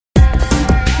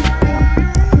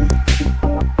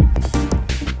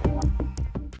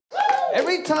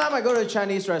time I go to a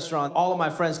Chinese restaurant, all of my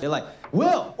friends, they're like,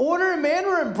 Will, order in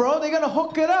Mandarin, bro. They're gonna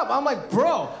hook it up. I'm like,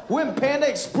 bro, we're in Panda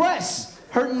Express.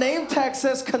 Her name tag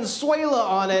says Consuela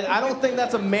on it. I don't think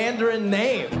that's a Mandarin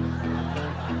name.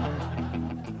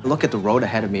 Look at the road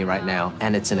ahead of me right now,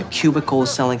 and it's in a cubicle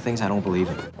selling things I don't believe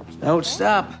in. Don't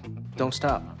stop. Don't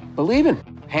stop. Believe in.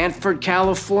 Hanford,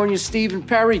 California, Stephen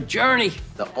Perry, Journey.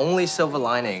 The only silver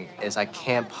lining is I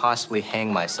can't possibly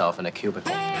hang myself in a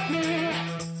cubicle.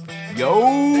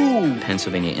 Yo!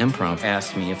 Pennsylvania Improv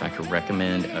asked me if I could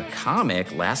recommend a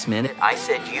comic last minute. I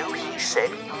said you, he said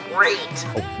great.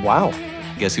 Oh, wow.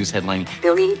 Guess who's headlining?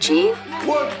 Billy G.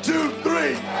 1, 2, 3.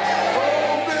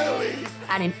 Oh, Billy!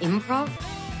 At an improv?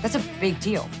 That's a big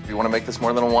deal. If you want to make this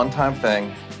more than a one-time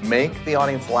thing, make the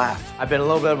audience laugh. I've been a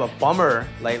little bit of a bummer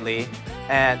lately,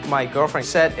 and my girlfriend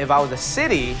said if I was a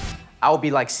city, I would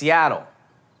be like Seattle.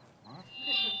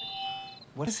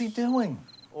 What is he doing?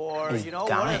 Or, He's you know,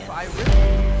 dying. what if I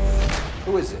really...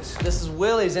 Who is this? This is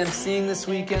Will. He's emceeing this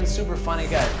weekend. Super funny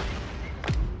guy.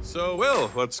 So, Will,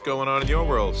 what's going on in your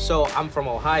world? So, I'm from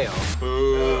Ohio.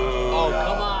 Oh,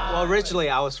 come on. Well, originally,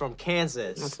 I was from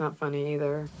Kansas. That's not funny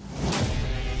either.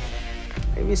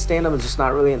 Maybe stand-up is just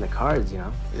not really in the cards, you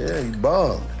know? Yeah, he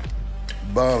bombed.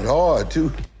 Bombed hard, too.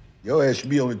 Your ass should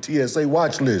be on the TSA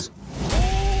watch list.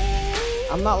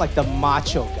 I'm not like the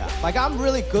macho guy. Like, I'm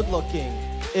really good-looking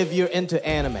if you're into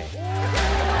anime.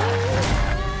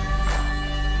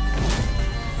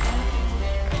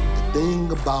 The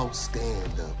thing about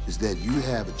stand-up is that you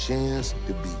have a chance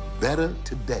to be better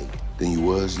today than you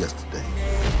was yesterday.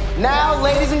 Now,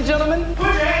 ladies and gentlemen, put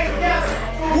your hands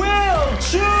together. Will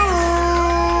Jeong!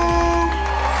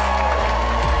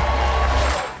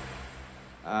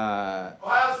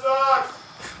 Ohio sucks!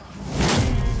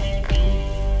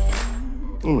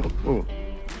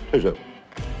 Here's up.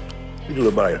 Get a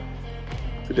little bite.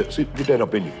 Get that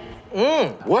up in you.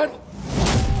 What?